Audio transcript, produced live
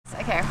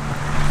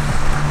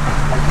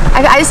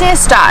I just need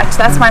to start.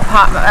 That's my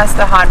part. That's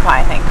the hard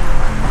part, I think.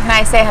 Can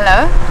I say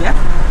hello? Yeah.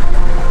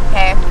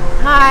 Okay.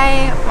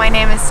 Hi, my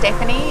name is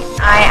Stephanie.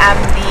 I am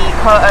the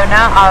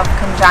co-owner of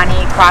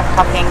Kunjani Craft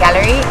Coffee and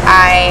Gallery.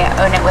 I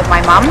own it with my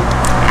mum,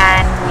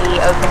 and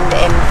we opened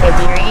in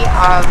February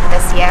of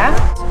this year.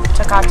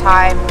 Took our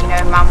time, you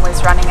know, mum was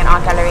running an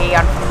art gallery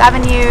on 5th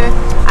Avenue.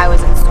 I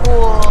was in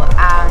school.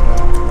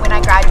 When I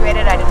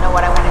graduated, I didn't know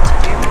what I wanted to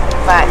do,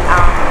 but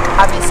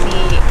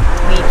obviously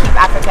we keep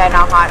Africa in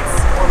our hearts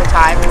all the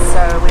time,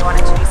 so we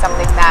wanted to do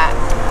something that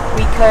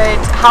we could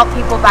help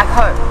people back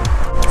home.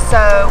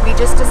 So we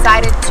just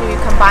decided to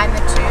combine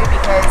the two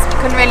because we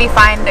couldn't really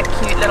find a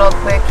cute little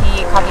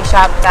quirky coffee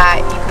shop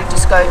that you could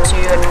just go to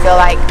and feel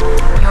like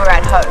you were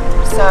at home.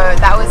 So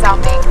that was our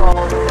main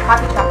goal. The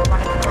coffee shop, we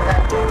wanted people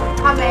to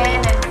come in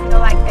and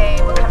feel like they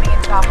were coming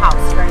into our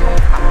house for a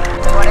cup of coffee.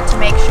 We wanted to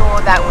make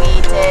sure that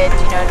we did,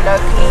 you know,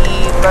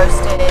 locally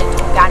roasted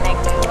organic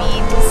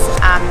beans,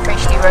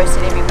 freshly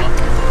roasted every week.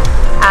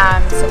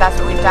 So that's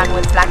what we've done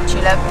with Black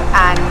Tulip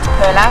and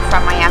Perla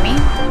from Miami.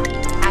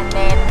 And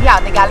then,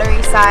 yeah, the gallery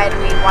side,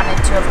 we wanted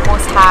to, of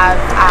course, have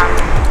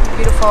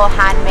beautiful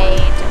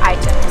handmade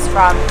items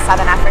from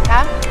Southern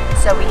Africa.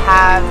 So we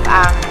have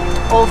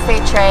all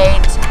fair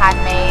trade,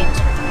 handmade,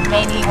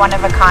 mainly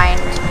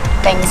one-of-a-kind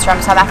things from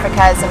South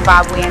Africa,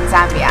 Zimbabwe, and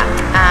Zambia.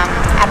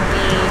 And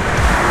we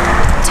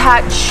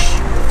touch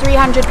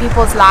 300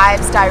 people's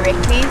lives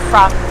directly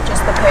from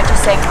just the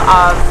purchasing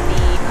of the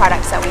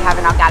products that we have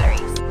in our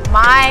galleries.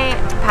 My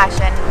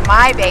passion,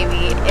 my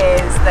baby,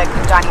 is the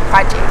Kunjani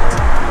project,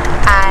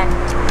 and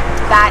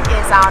that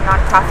is our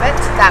non-profit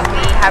that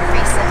we have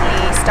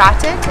recently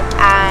started,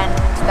 and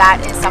that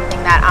is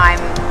something that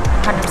I'm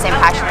 100%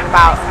 passionate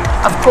about.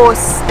 Of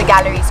course, the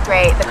gallery's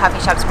great, the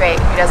coffee shop's great.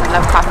 Who doesn't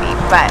love coffee?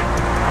 But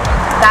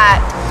that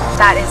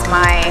is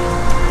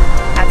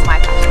that's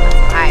my passion.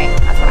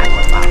 That's what I'm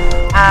all about.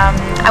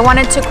 I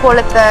wanted to call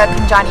it the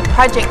Kunjani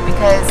project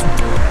because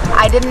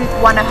I didn't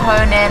want to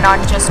hone in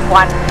on just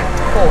one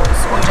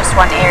cause or just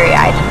one area.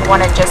 I didn't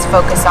want to just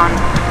focus on,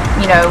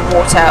 you know,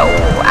 water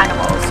or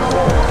animals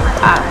or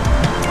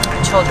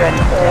children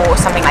or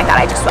something like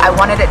that. I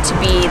wanted it to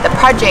be the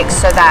project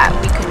so that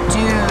we could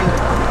do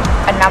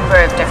a number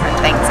of different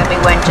things and we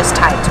weren't just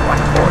tied to one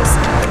cause.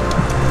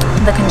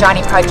 The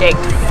Kunjani project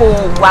for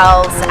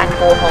wells and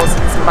boreholes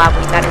in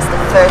Zimbabwe, that is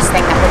the first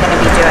thing that we're going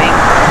to be doing,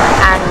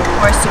 and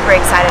we're super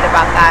excited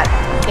about that.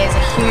 There's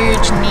a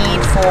huge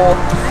need for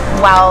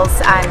wells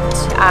and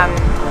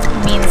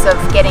means of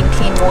getting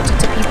clean water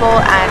to people,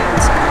 and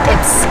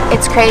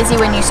it's crazy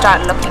when you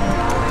start looking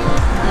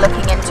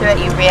into it.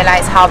 You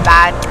realize how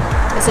bad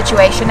the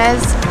situation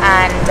is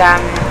and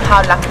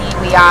how lucky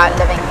we are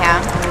living here,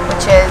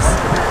 which is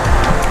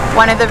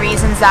one of the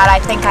reasons that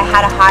I think I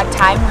had a hard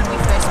time when we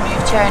first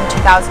moved here in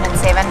 2007.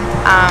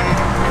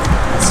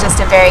 It's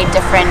just a very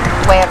different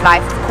way of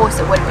life. Of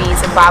course it would be.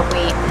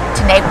 Zimbabwe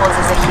to Naples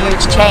is a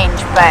huge change,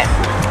 but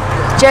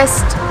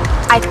just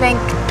I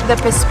think the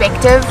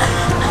perspective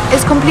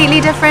is completely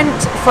different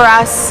for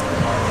us.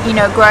 You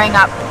know, growing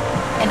up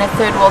in a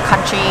third world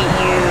country,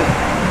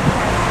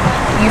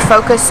 you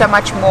focus so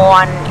much more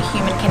on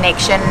human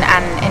connection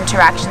and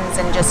interactions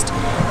and just,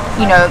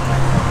 you know,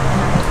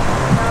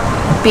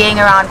 being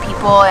around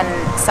people and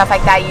stuff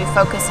like that. You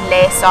focus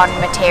less on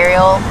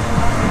material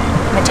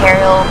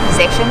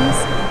possessions,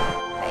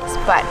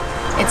 but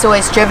it's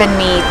always driven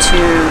me to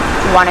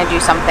want to do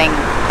something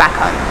back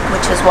home,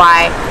 which is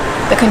why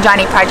the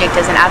Kunjani project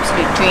is an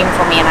absolute dream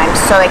for me, and I'm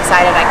so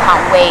excited. I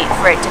can't wait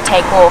for it to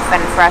take off and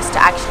for us to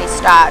actually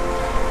start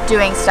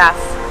doing stuff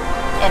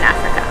in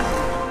Africa.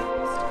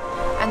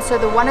 And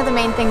so one of the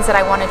main things that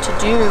I wanted to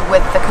do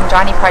with the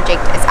Kunjani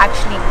project is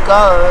actually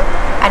go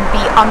and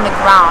be on the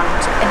ground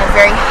in a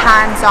very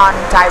hands-on,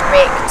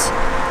 direct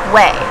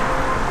way.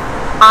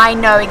 I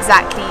know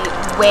exactly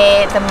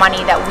where the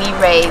money that we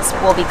raise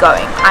will be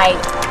going.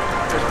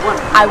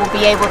 I will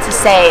be able to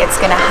say it's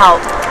going to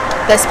help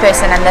this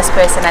person and this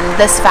person and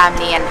this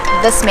family and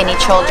this many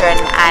children,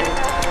 and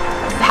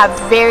have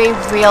very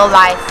real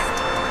life,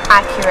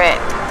 accurate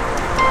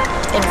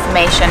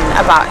information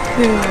about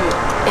who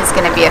is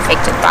going to be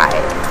affected by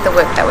the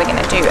work that we're going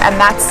to do. And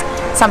that's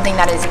something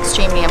that is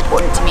extremely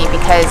important to me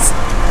because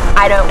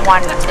I don't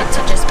want it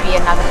to just be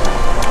another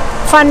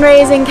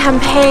fundraising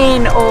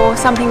campaign or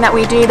something that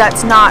we do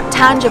that's not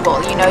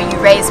tangible. You know, you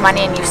raise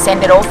money and you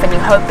send it off and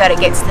you hope that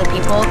it gets to the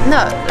people.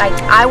 No, like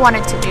I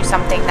wanted to do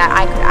something that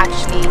I could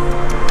actually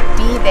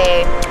be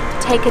there,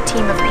 take a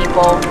team of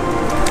people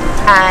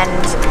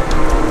and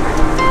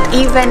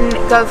even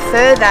go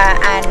further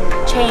and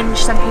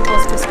change some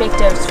people's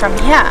perspectives from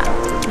here,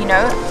 you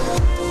know,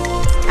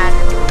 and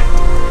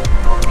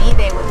we'll be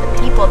there with the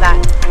people that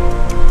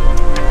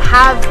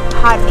have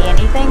hardly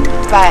anything,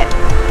 but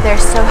they're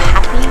so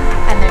happy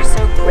and they're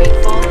so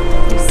grateful.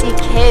 You see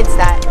kids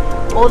that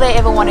all they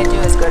ever want to do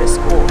is go to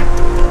school,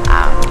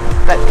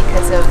 but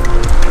because of,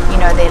 you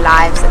their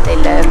lives that they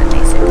live and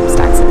their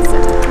circumstances,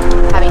 and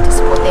having to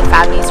support their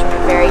families from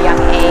a very young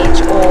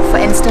age. Or for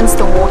instance,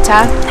 the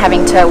water,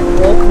 having to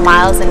walk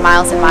miles and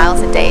miles and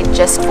miles a day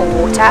just for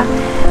water.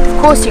 Of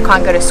course you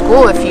can't go to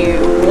school if you're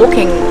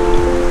walking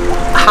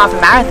half a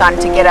marathon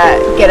to get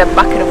a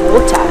bucket of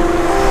water.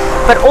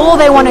 But all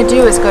they want to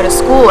do is go to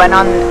school, and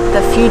on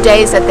the few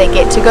days that they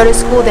get to go to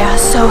school, they are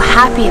so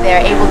happy.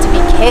 They're able to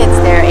be kids.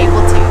 They're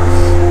able to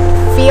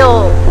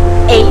feel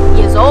 8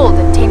 years old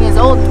and 10 years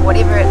old and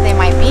whatever they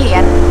might be,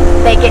 and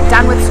they get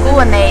done with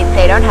school and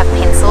they don't have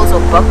pencils or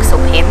books or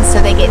pens,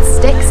 so they get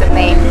sticks and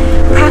they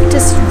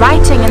practice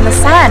writing in the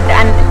sand,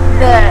 and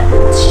the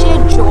sheer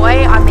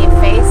joy on their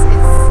face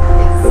is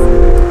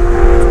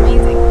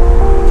amazing.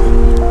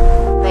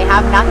 They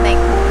have nothing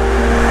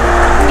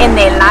in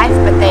their life,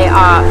 but they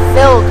are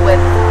filled with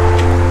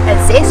a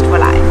zest for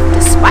life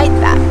despite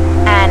that,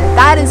 and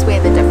that is where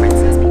the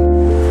difference is.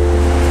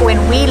 When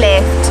we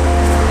left,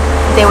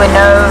 there were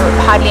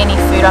hardly any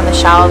food on the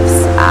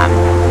shelves.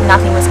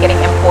 Nothing was getting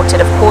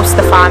imported. Of course,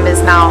 the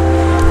farmers now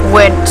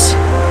weren't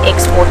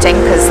exporting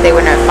because there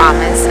were no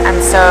farmers,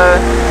 and so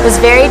it was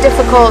very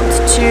difficult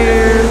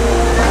to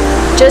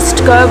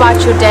just go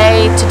about your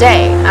day to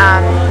day.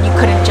 You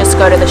couldn't just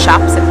go to the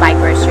shops and buy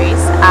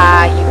groceries.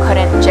 You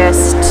couldn't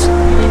just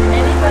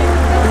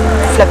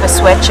flip a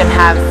switch and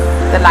have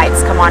the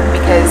lights come on,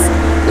 because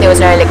there was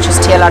no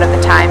electricity a lot of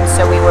the time,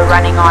 so we were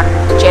running on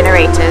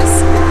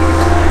generators.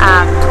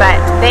 But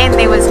then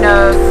there was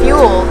no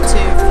fuel to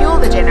fuel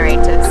the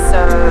generators, so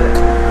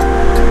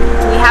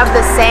we have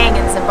this saying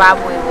in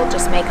Zimbabwe, we'll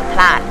just make a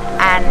plan,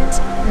 and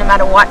no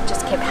matter what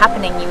just kept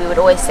happening, we would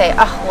always say,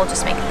 oh, we'll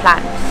just make a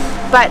plan.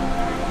 But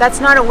that's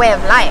not a way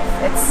of life.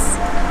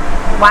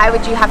 Why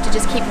would you have to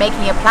just keep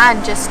making a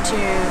plan just to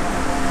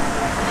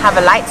have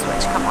a light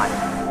switch come on?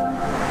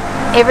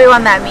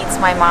 Everyone that meets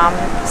my mom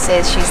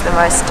says she's the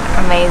most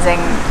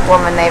amazing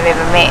woman they've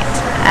ever met,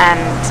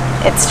 and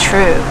it's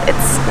true.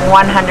 It's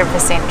 100%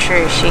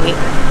 true. She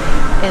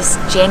is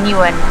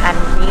genuine and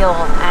real,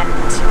 and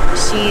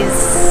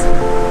she's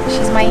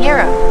my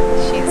hero.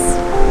 She's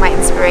my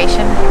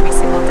inspiration every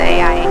single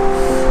day.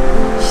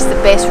 She's the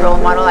best role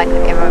model I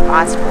could ever have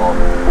asked for,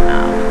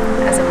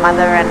 as a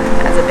mother and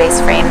as a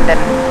best friend, and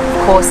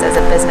of course as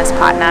a business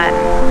partner, and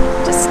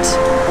just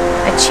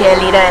a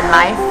cheerleader in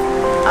life.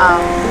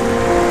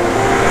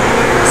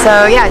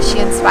 So yeah, she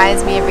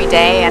inspires me every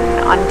day,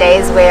 and on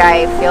days where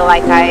I feel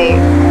like I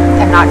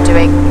am not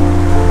doing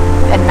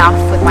enough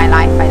with my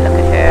life, I look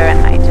at her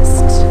and I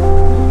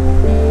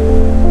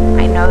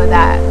know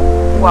that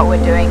what we're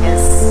doing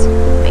is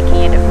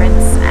making a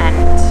difference, and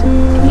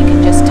if you can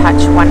just touch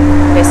one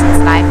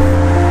person's life,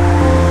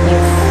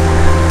 you've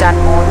done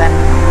more than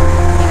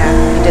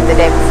you did the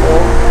day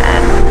before.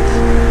 And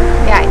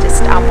yeah,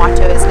 our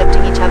motto is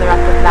lifting each other up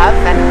with love,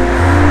 and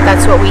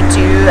that's what we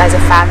do as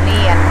a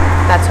family, and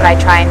that's what I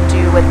try and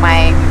do with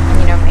my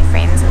my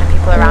friends and the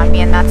people around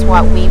me, and that's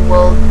what we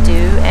will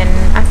do in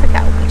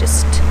Africa. We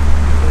just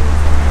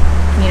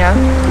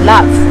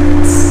love.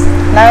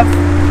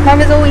 Love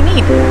is all we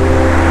need.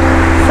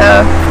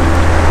 So